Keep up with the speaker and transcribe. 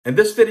In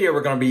this video,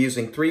 we're going to be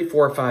using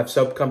 345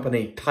 Soap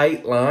Company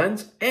tight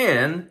lines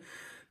and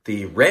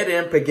the red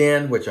imp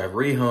again, which I've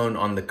rehoned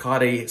on the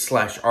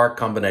Cotty/Arc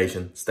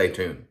combination. Stay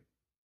tuned.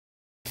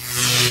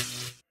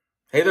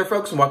 Hey there,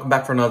 folks, and welcome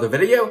back for another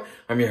video.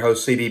 I'm your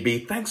host,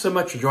 CDB. Thanks so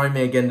much for joining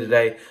me again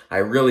today. I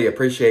really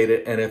appreciate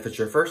it. And if it's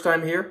your first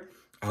time here,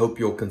 I hope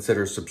you'll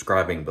consider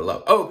subscribing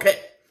below. Okay,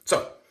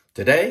 so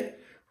today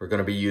we're going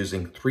to be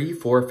using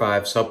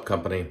 345 Soap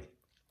Company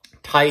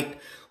tight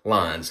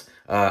lines.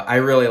 I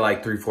really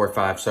like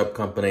 345 Soap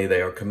Company.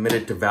 They are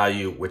committed to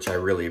value, which I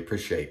really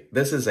appreciate.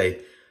 This is a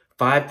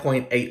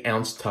 5.8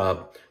 ounce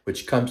tub,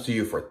 which comes to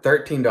you for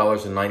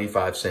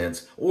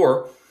 $13.95,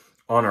 or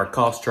on our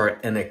cost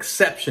chart, an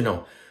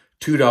exceptional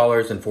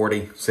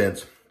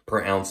 $2.40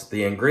 per ounce.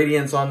 The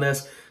ingredients on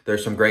this,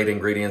 there's some great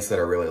ingredients that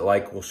I really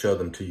like. We'll show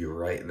them to you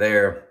right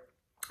there.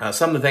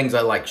 Some of the things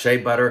I like: shea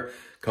butter,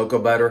 cocoa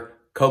butter,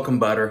 kokum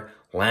butter,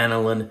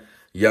 lanolin,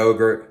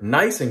 yogurt.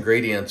 Nice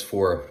ingredients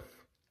for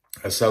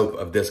a soap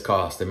of this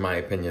cost, in my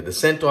opinion. The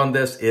scent on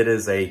this, it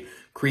is a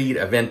Creed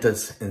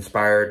Aventus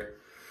inspired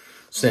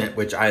scent,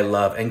 which I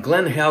love. And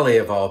Glenn Helly,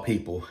 of all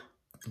people,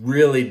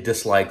 really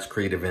dislikes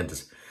Creed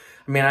Aventus.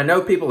 I mean, I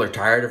know people are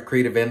tired of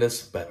Creed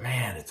Aventus, but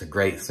man, it's a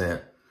great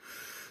scent.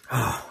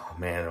 Oh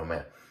man, oh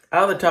man.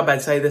 Out of the tub,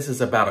 I'd say this is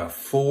about a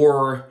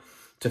 4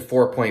 to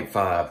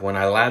 4.5. When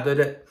I lathered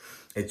it,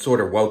 it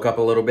sort of woke up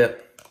a little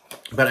bit.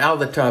 But out of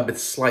the tub,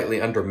 it's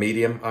slightly under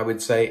medium, I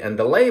would say. And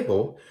the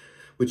label,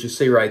 which you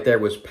see right there,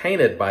 was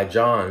painted by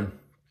John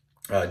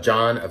of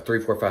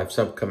 345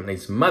 Soap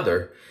Company's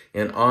mother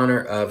in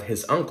honor of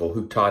his uncle,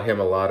 who taught him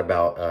a lot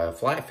about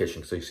fly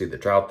fishing. So you see the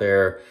trout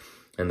there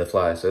and the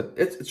fly. So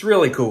it's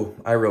really cool.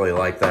 I really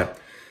like that.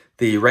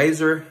 The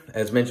razor,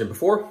 as mentioned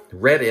before,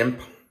 Red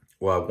Imp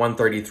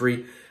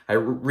 133. I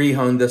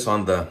rehoned this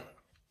on the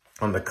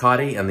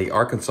Cotty and the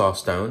Arkansas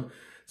stone.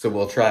 So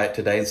we'll try it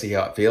today and see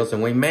how it feels.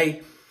 And we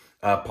may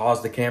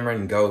pause the camera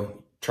and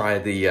go try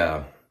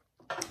the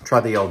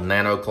old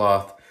nano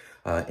cloth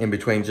in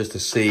between, just to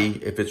see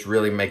if it's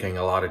really making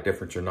a lot of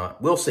difference or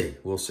not. We'll see.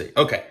 We'll see.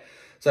 Okay,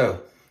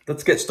 so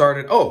let's get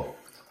started. Oh,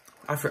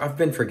 I've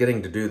been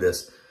forgetting to do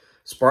this.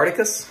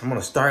 Spartacus. I'm going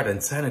to start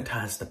and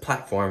sanitize the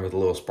platform with a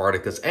little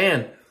Spartacus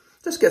and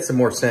just get some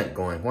more scent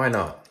going. Why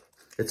not?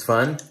 It's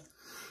fun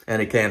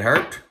and it can't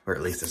hurt, or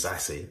at least as I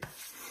see it.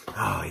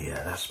 Oh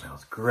yeah, that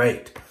smells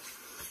great.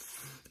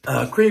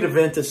 Creed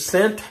Aventus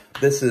scent.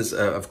 This is,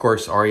 of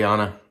course,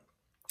 Ariana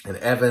and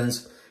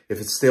Evans. If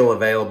it's still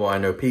available, I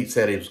know Pete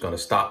said he was going to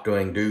stop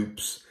doing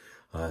dupes.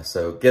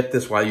 So get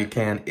this while you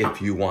can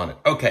if you want it.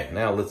 Okay,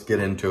 now let's get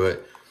into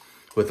it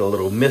with a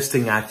little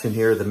misting action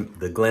here.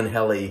 The Glenn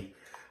Helly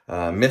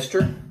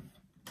mister.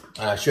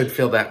 I should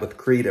fill that with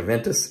Creed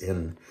Aventus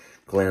in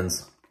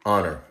Glenn's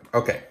honor.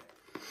 Okay,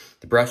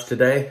 the brush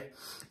today,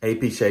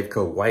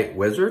 APShaveco White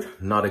Wizard.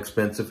 Not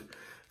expensive.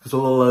 It's a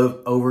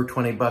little over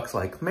 20 bucks,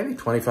 like maybe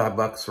 25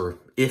 bucks or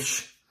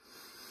ish.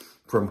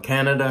 From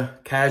Canada,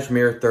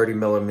 cashmere 30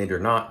 millimeter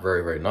knot,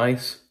 very, very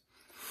nice.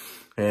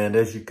 And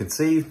as you can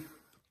see,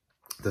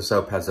 the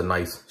soap has a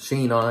nice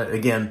sheen on it.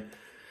 Again,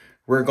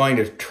 we're going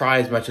to try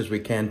as much as we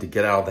can to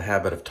get out of the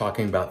habit of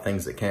talking about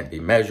things that can't be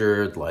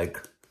measured,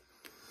 like,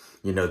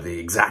 you know, the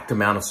exact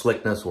amount of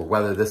slickness or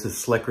whether this is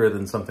slicker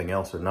than something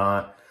else or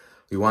not.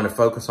 We want to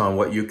focus on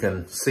what you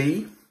can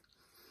see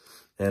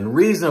and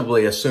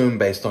reasonably assume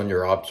based on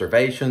your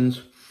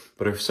observations,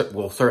 but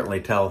we'll certainly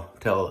tell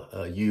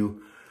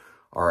you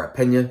our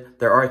opinion.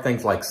 There are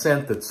things like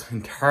scent that's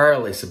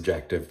entirely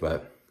subjective,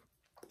 but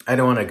I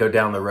don't want to go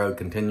down the road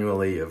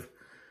continually of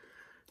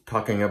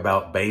talking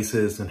about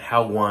bases and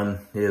how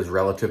one is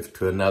relative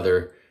to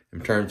another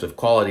in terms of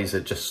qualities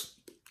that just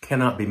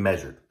cannot be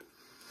measured.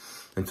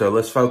 And so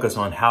let's focus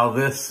on how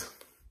this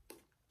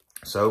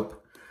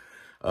soap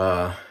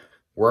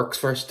works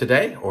for us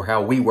today, or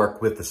how we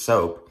work with the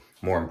soap,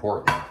 more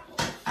important.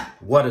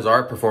 What is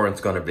our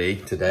performance going to be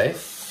today?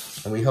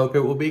 And we hope it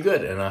will be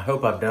good. And I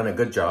hope I've done a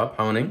good job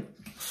honing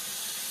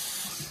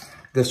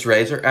this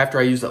razor. After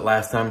I used it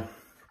last time,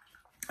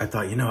 I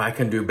thought, you know, I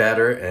can do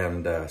better.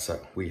 And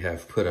so we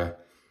have put a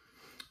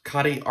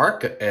Cotty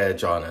Arc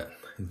edge on it.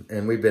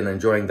 And we've been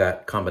enjoying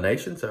that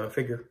combination. So I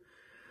figure,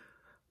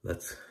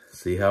 let's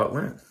see how it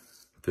went.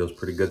 Feels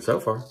pretty good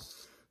so far.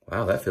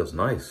 Wow, that feels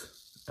nice,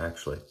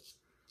 actually,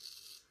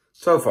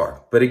 so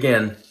far. But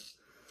again,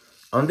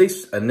 on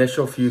these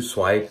initial few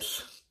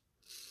swipes,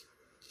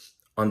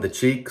 on the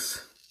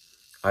cheeks,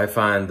 I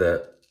find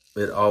that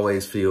it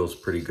always feels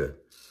pretty good.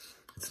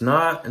 It's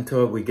not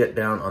until we get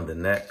down on the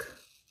neck.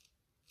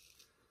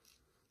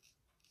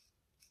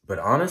 But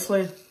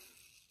honestly,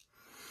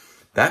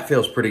 that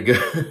feels pretty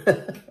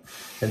good.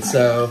 And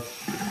so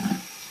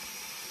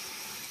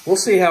we'll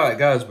see how it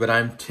goes, but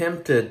I'm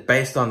tempted,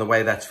 based on the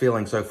way that's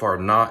feeling so far,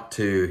 not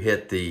to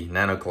hit the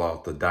nano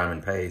cloth, the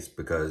diamond paste,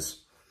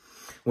 because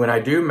when I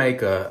do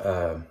make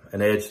an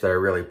edge that I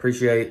really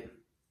appreciate,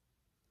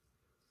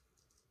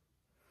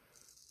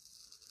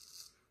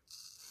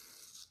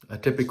 I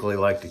typically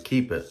like to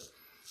keep it.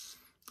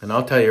 And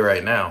I'll tell you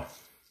right now,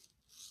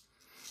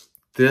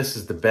 this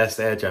is the best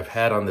edge I've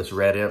had on this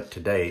red imp to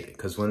date.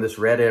 Because when this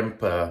red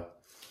imp,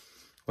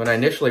 when I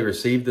initially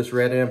received this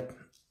red imp,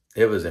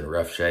 it was in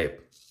rough shape.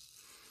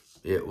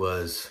 It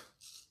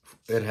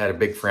had a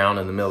big frown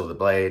in the middle of the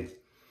blade.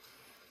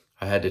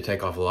 I had to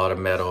take off a lot of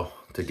metal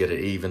to get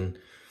it even,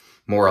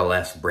 more or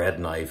less bread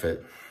knife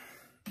it.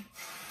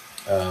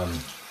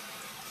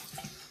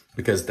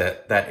 Because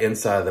that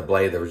inside of the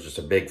blade, there was just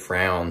a big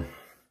frown.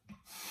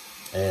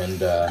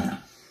 And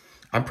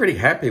I'm pretty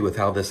happy with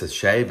how this is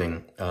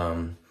shaving.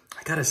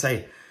 I gotta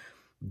say,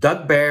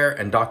 Doug Bear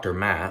and Dr.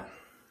 Matt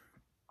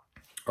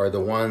are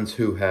the ones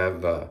who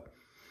have,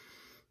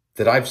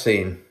 that I've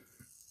seen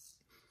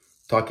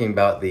talking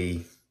about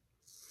the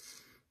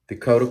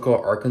cuticle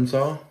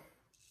Arkansas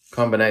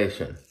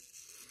combination.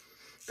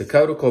 The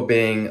cuticle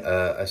being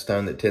a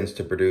stone that tends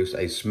to produce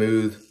a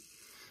smooth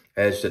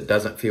edge that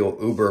doesn't feel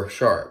uber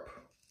sharp.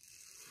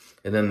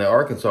 And then the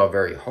Arkansas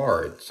very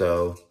hard.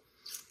 So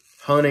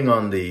honing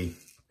on the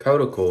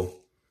cuticle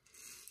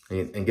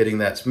and getting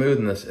that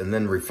smoothness and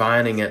then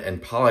refining it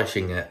and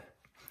polishing it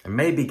and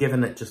maybe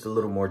giving it just a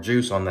little more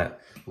juice on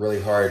that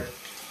really hard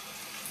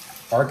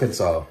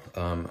Arkansas.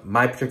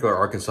 My particular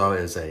Arkansas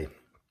is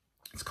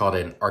it's called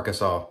an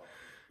Arkansas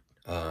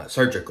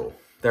surgical.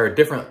 There are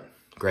different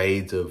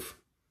grades of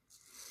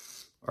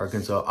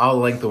Arkansas. I'll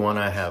link the one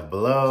I have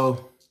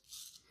below.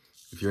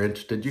 If you're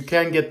interested, you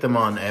can get them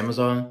on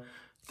Amazon.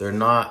 They're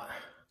not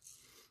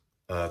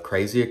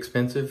crazy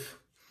expensive.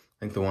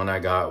 I think the one I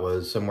got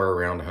was somewhere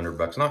around 100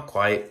 bucks. Not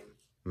quite,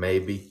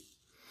 maybe.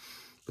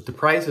 But the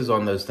prices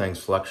on those things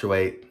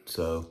fluctuate,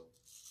 so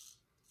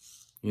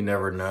you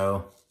never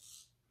know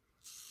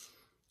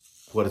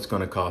what it's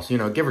going to cost. You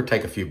know, give or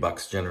take a few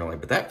bucks generally.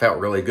 But that felt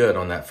really good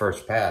on that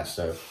first pass,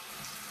 so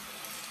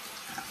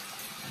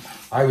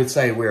I would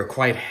say we're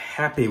quite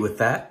happy with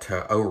that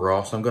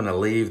overall. So I'm going to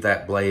leave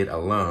that blade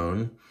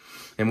alone,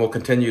 and we'll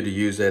continue to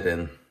use it.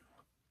 And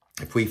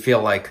if we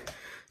feel like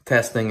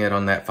testing it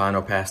on that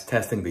final pass,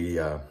 testing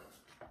the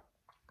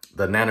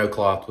nano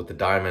cloth with the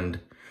diamond,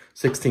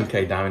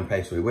 16K diamond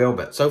paste, we will.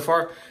 But so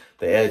far,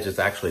 the edge is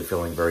actually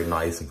feeling very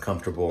nice and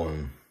comfortable,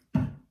 and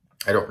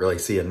I don't really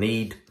see a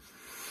need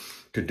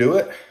to do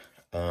it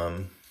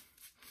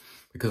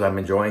because I'm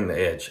enjoying the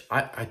edge.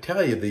 I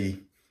tell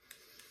you,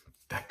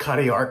 that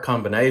Cutty Arc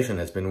combination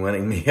has been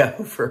winning me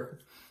over.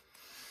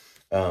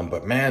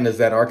 But man, is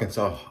that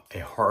Arkansas a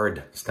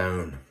hard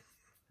stone.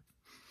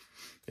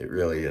 It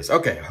really is.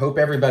 Okay, hope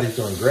everybody's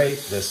doing great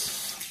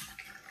this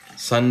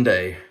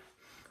Sunday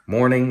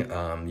morning.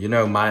 You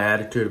know, my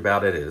attitude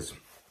about it is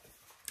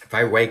if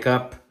I wake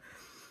up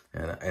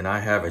and I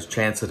have a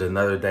chance at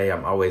another day,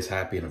 I'm always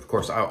happy. And of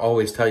course, I'll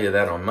always tell you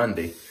that on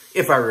Monday,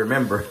 if I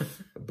remember.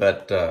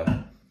 But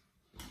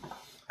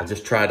I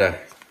just try to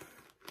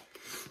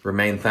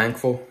remain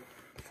thankful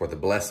for the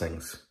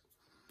blessings.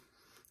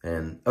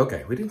 And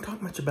okay, we didn't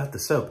talk much about the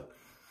soap.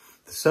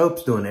 The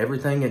soap's doing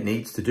everything it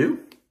needs to do,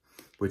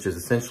 which is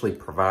essentially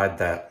provide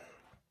that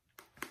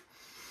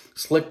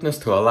slickness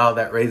to allow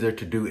that razor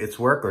to do its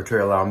work, or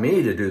to allow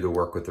me to do the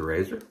work with the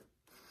razor.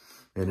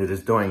 And it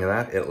is doing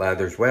that. It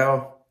lathers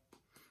well.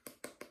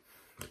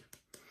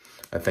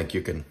 I think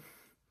you can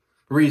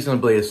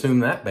reasonably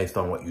assume that based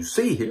on what you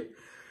see here.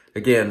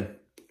 Again,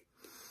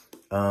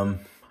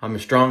 I'm a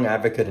strong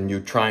advocate in you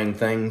trying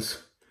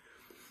things.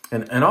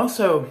 And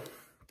also,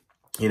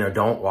 you know,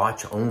 don't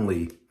watch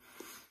only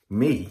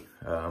me.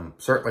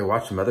 Certainly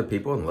watch some other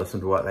people and listen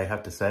to what they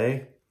have to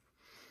say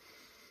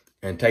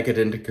and take it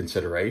into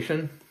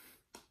consideration.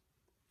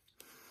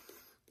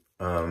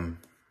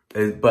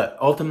 But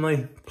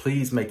ultimately,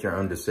 please make your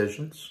own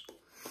decisions.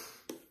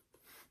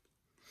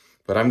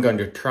 But I'm going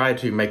to try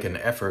to make an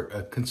effort,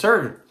 a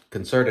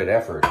concerted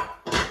effort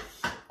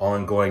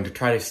on going to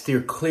try to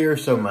steer clear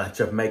so much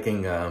of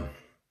making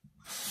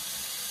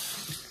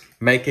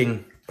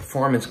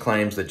performance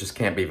claims that just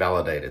can't be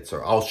validated.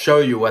 So I'll show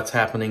you what's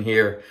happening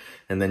here,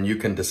 and then you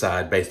can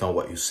decide based on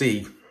what you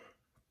see.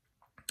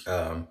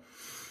 And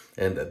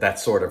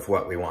that's sort of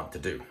what we want to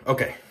do.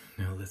 Okay,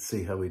 now let's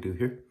see how we do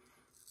here.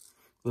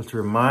 Let's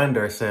remind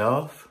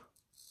ourselves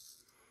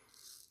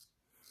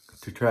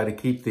to try to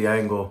keep the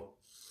angle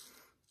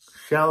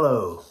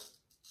shallow.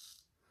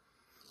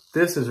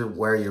 This is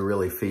where you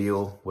really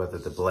feel whether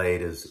the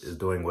blade is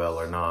doing well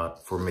or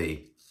not, for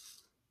me.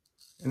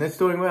 And it's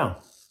doing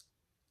well,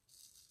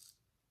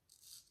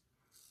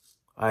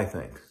 I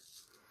think.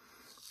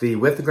 The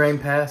with the grain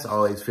pass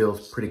always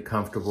feels pretty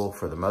comfortable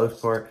for the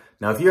most part.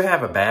 Now, if you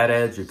have a bad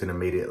edge, you can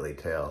immediately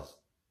tell.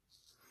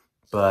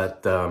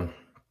 But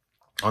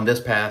on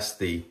this pass,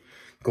 the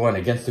going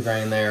against the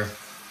grain there,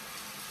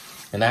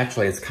 and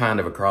actually it's kind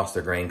of across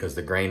the grain because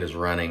the grain is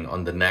running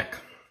on the neck,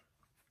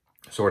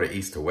 sort of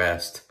east to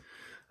west.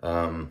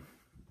 You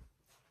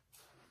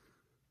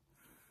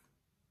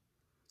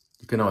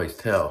can always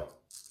tell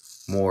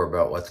more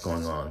about what's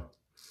going on.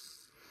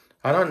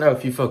 I don't know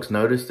if you folks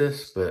noticed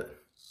this, but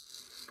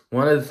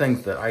one of the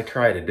things that I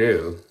try to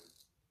do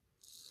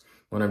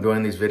when I'm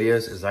doing these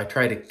videos is I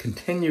try to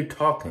continue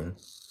talking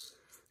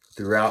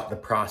throughout the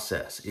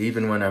process,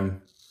 even when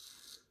I'm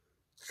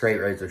straight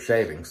razor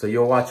shaving. So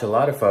you'll watch a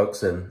lot of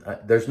folks, and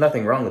there's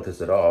nothing wrong with this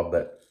at all,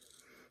 but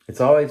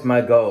it's always my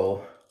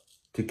goal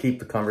to keep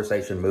the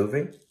conversation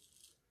moving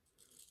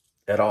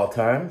at all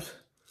times.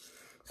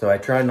 So I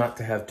try not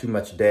to have too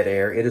much dead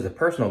air. It is a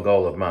personal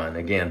goal of mine.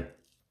 Again,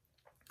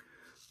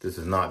 this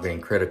is not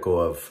being critical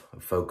of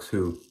folks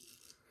who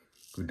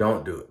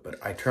don't do it, but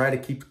I try to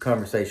keep the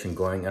conversation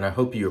going, and I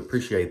hope you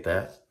appreciate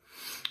that.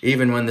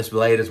 Even when this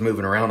blade is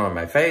moving around on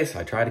my face,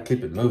 I try to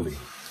keep it moving,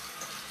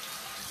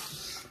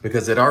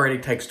 because it already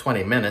takes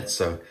 20 minutes,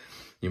 so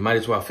you might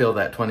as well fill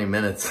that 20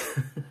 minutes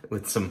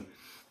with some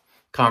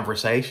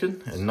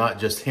conversation and not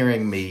just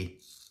hearing me,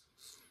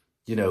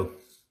 you know,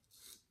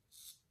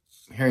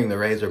 hearing the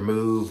razor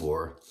move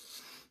or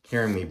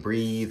hearing me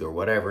breathe or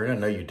whatever. And I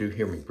know you do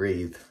hear me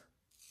breathe,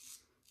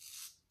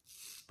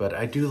 but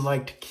I do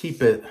like to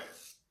keep it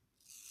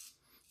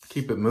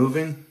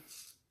moving.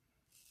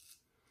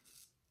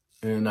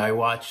 And I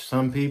watch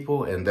some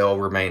people, and they'll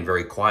remain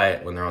very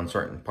quiet when they're on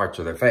certain parts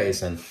of their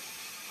face. And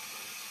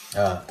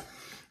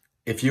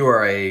if you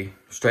are a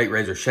straight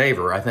razor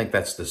shaver, I think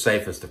that's the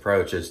safest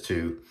approach, is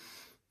to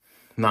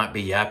not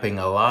be yapping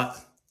a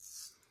lot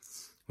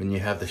when you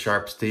have the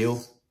sharp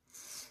steel.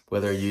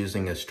 Whether you're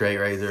using a straight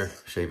razor,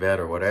 shavette,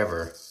 or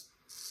whatever,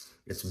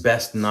 it's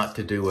best not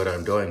to do what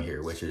I'm doing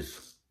here, which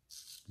is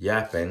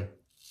yapping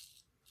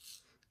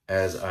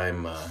as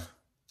I'm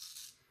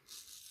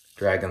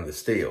dragging the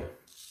steel.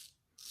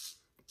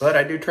 But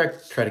I do try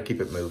to keep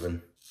it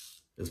moving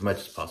as much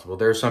as possible.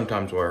 There are some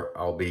times where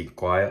I'll be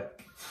quiet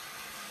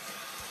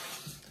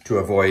to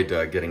avoid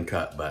getting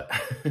cut, but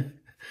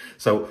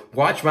so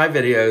watch my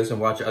videos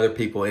and watch other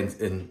people,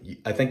 and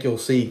I think you'll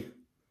see,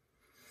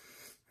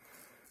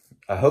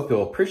 I hope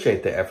you'll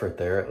appreciate the effort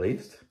there at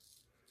least.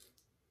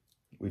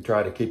 We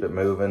try to keep it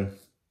moving.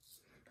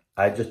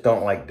 I just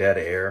don't like dead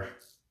air,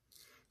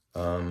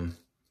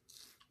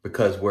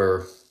 because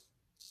we're,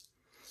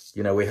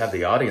 you know, we have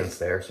the audience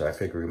there, so I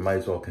figure we might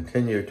as well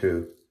continue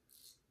to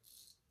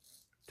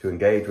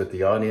engage with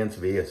the audience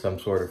via some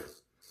sort of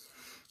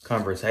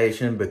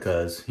conversation,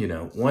 because, you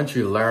know, once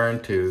you learn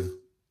to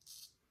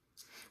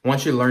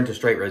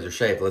straight razor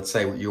shave, let's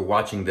say you're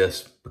watching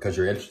this because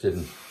you're interested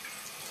in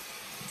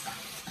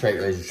straight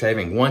razor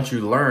shaving. Once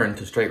you learn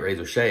to straight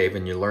razor shave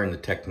and you learn the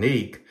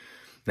technique,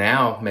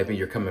 now maybe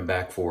you're coming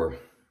back for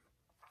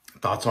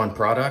thoughts on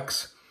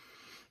products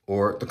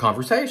or the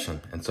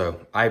conversation. And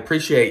so I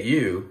appreciate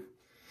you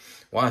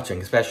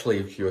watching, especially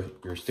if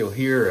you're still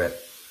here at,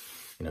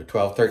 you know,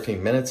 12,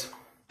 13 minutes.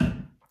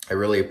 I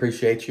really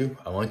appreciate you.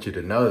 I want you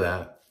to know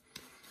that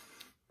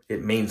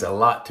it means a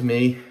lot to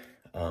me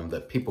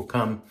that people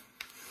come.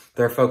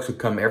 There are folks who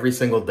come every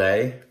single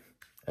day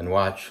and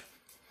watch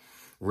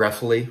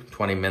roughly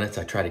 20 minutes.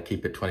 I try to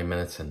keep it 20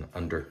 minutes and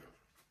under.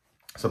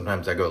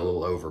 Sometimes I go a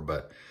little over,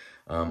 but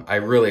I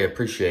really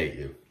appreciate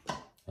you.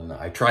 And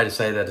I try to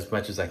say that as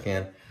much as I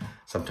can.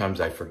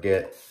 Sometimes I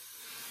forget.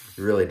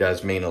 It really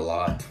does mean a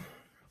lot.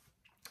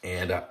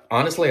 And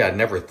honestly, I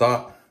never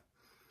thought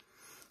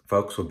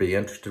folks would be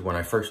interested. When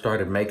I first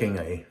started making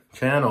a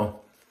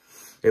channel,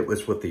 it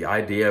was with the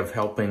idea of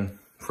helping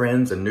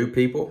friends and new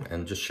people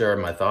and just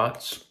sharing my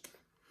thoughts,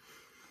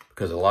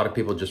 because a lot of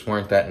people just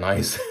weren't that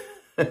nice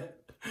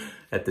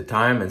at the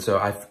time. And so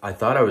I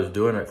thought I was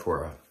doing it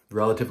for a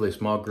relatively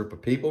small group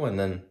of people, and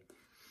then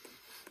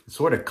it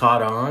sort of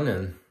caught on,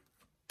 and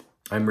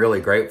I'm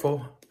really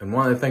grateful. And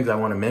one of the things I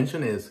want to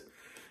mention is,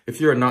 if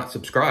you're not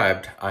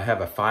subscribed, I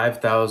have a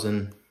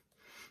 5,000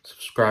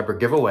 subscriber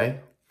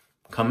giveaway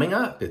coming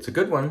up. It's a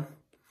good one.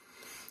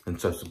 And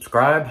so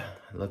subscribe.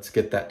 Let's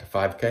get that to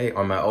 5K.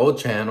 On my old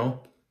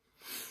channel,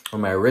 on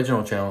my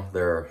original channel,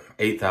 there are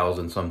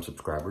 8,000 some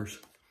subscribers.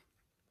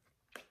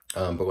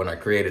 But when I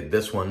created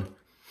this one,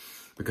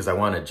 because I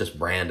want to just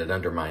brand it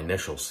under my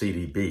initial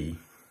CDB,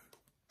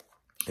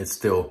 it's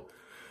still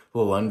a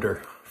little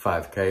under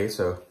 5K.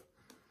 So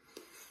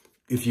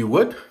if you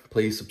would,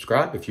 please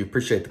subscribe. If you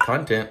appreciate the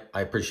content, I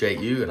appreciate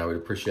you, and I would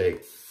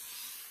appreciate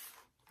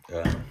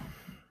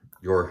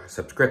your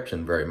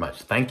subscription very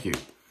much. Thank you.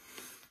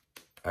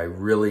 I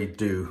really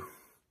do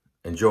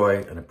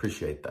enjoy and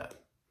appreciate that.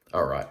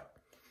 All right.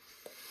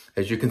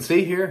 As you can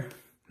see here,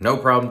 no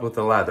problems with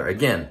the lather.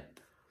 Again,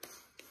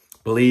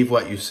 believe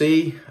what you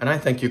see, and I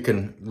think you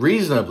can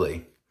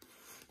reasonably,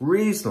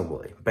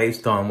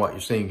 based on what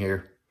you're seeing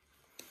here,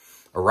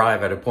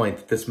 arrive at a point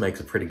that this makes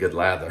a pretty good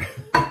lather.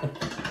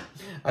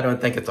 I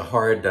don't think it's a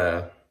hard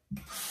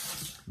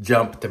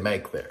jump to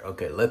make there.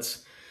 Okay,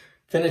 let's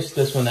finish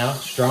this one out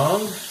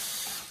strong,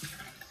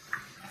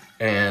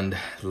 and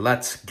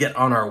let's get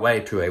on our way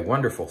to a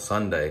wonderful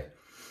Sunday.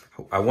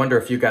 I wonder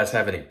if you guys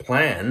have any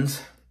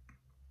plans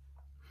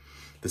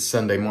this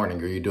Sunday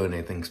morning. Are you doing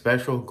anything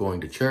special?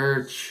 Going to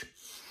church?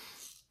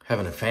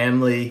 Having a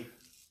family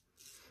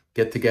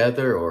get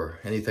together or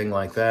anything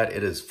like that?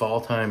 It is fall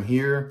time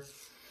here.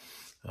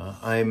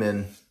 I'm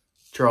in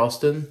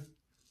Charleston,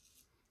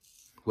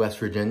 West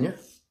Virginia.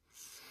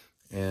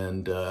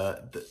 And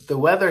the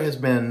weather has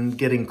been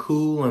getting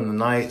cool in the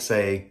night,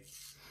 say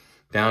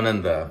down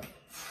in the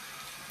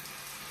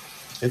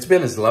It's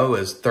been as low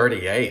as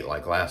 38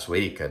 like last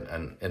week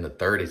and in the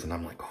 30s. And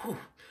I'm like, whew,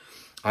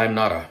 I'm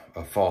not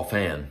a fall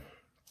fan.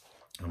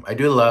 I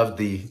do love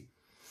the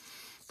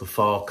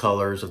fall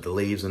colors of the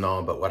leaves and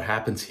all, but what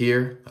happens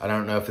here, I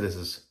don't know if this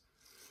is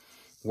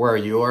where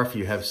you are, if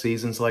you have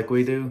seasons like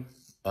we do.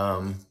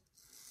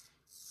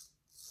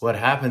 What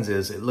happens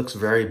is it looks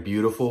very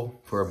beautiful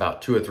for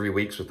about 2 or 3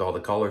 weeks with all the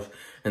colors.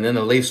 And then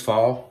the leaves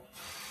fall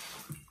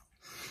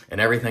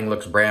and everything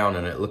looks brown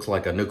and it looks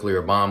like a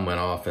nuclear bomb went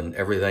off and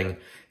everything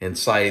in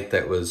sight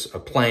that was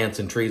plants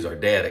and trees are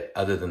dead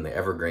other than the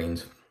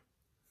evergreens.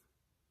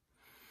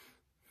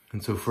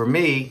 And so for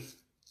me,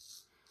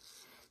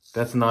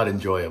 that's not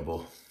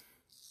enjoyable.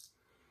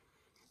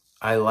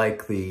 I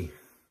like the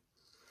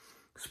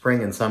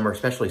spring and summer,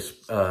 especially,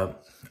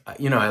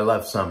 I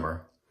love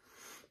summer.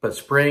 But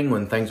spring,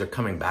 when things are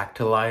coming back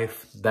to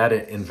life, that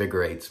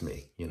invigorates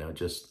me.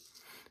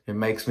 It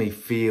makes me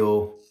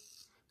feel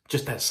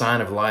just that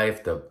sign of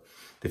life, the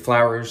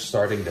flowers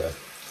starting to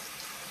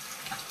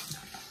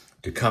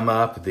come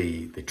up,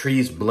 the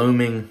trees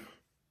blooming.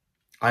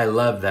 I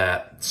love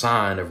that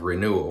sign of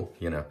renewal,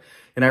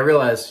 And I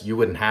realize you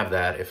wouldn't have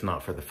that if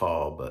not for the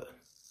fall, but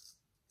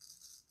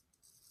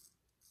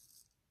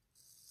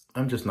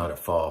I'm just not a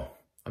fall.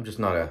 I'm just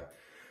not a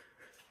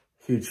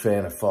huge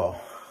fan of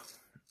fall.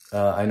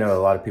 I know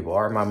a lot of people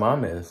are. My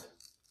mom is.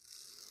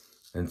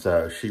 And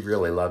so she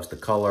really loves the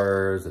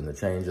colors and the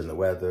change in the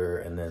weather.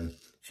 And then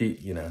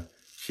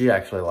she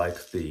actually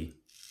likes the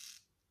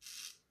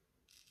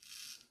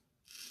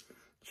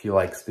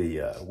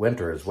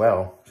winter as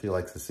well. She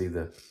likes to see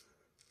the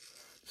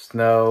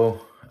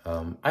snow.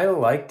 I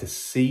like to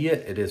see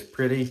it. It is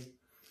pretty,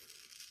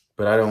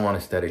 but I don't want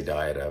a steady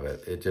diet of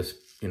it. It just,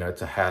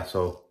 it's a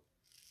hassle.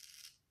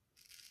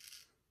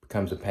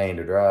 Becomes a pain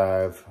to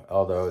drive.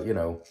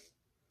 Although,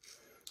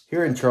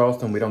 here in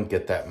Charleston, we don't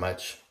get that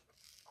much.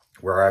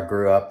 Where I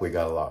grew up, we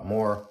got a lot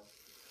more.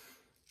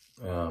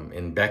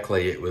 In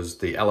Beckley,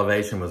 the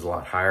elevation was a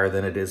lot higher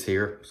than it is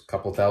here. It's a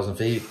couple thousand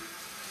feet.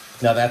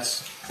 Now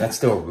that's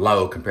still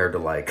low compared to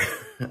like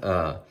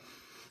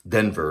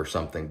Denver or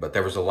something, but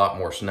there was a lot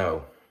more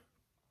snow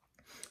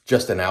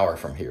just an hour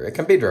from here. It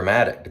can be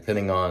dramatic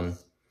depending on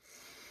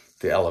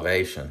the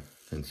elevation.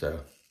 And so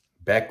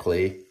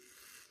Beckley,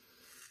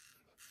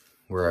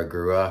 where I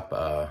grew up,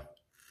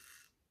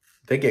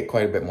 they get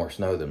quite a bit more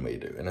snow than we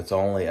do, and it's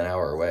only an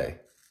hour away.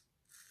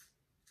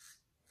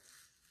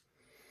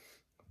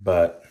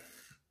 But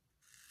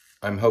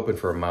I'm hoping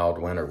for a mild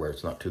winter where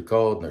it's not too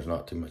cold and there's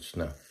not too much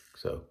snow.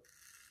 So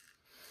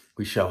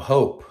we shall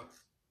hope.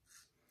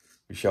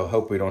 We shall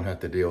hope we don't have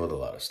to deal with a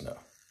lot of snow.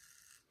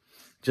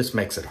 Just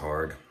makes it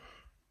hard.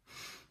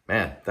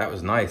 Man, that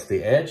was nice.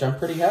 The edge, I'm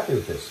pretty happy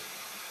with this.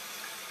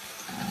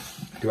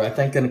 Do I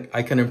think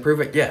I can improve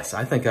it? Yes,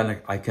 I think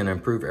I can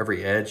improve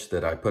every edge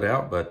that I put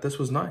out, but this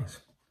was nice.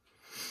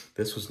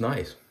 This was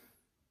nice.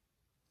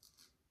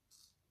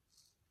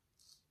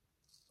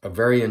 A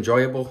very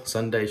enjoyable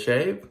Sunday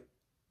shave.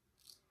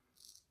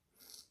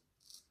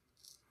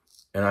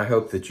 And I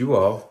hope that you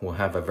all will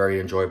have a very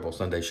enjoyable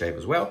Sunday shave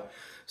as well.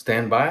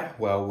 Stand by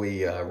while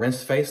we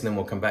rinse the face, and then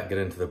we'll come back and get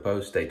into the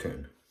pose. Stay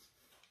tuned.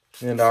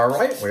 And all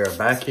right, we are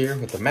back here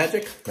with the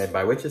magic made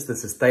by witches.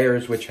 This is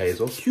Thayer's Witch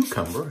Hazel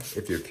Cucumber,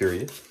 if you're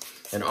curious.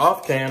 And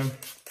off cam,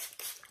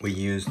 we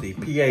use the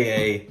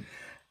PAA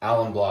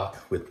alum block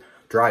with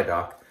dry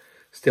dock,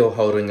 still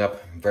holding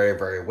up very,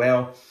 very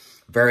well.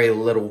 Very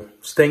little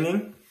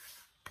stinging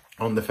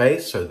on the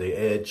face, so the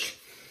edge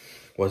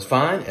was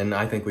fine, and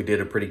I think we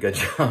did a pretty good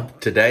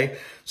job today.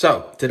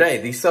 So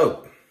today, the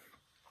soap,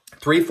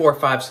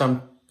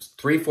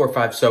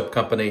 345 Soap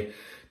Company,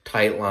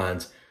 Tight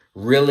Lines.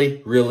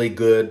 Really, really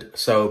good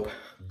soap,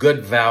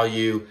 good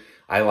value.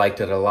 I liked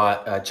it a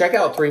lot. Check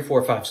out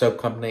 345 Soap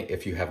Company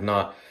if you have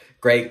not.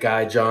 Great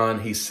guy,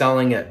 John. He's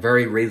selling at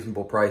very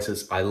reasonable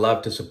prices. I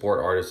love to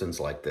support artisans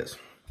like this.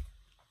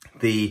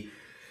 The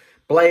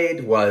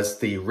blade was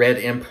the Red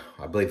Imp.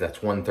 I believe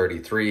that's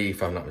 133,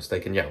 if I'm not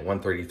mistaken. Yeah,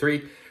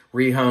 133.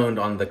 Rehoned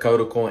on the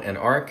cuticle and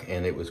arc,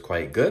 and it was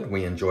quite good.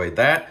 We enjoyed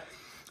that.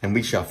 And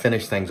we shall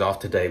finish things off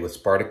today with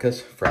Spartacus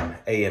from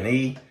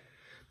A&E.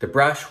 The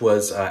brush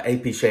was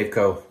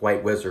APShaveco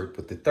White Wizard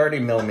with the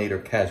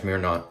 30mm cashmere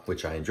knot,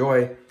 which I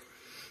enjoy.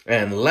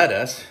 And let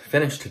us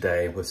finish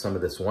today with some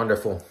of this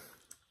wonderful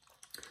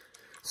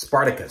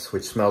Spartacus,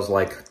 which smells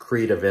like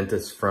Creed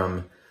Aventus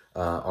from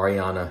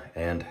Ariana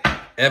and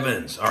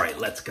Evans. All right,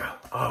 let's go.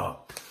 Oh,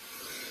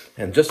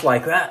 and just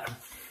like that,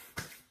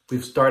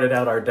 we've started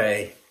out our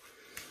day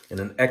in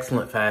an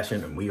excellent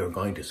fashion, and we are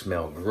going to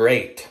smell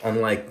great,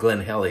 unlike Glenn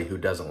Helly, who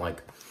doesn't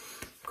like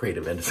Creed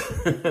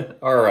Aventus.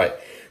 All right.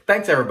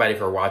 Thanks, everybody,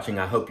 for watching.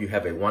 I hope you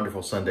have a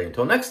wonderful Sunday.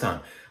 Until next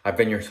time, I've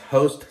been your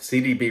host,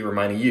 CDB,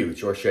 reminding you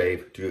it's your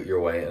shave, do it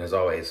your way, and as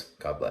always,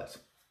 God bless.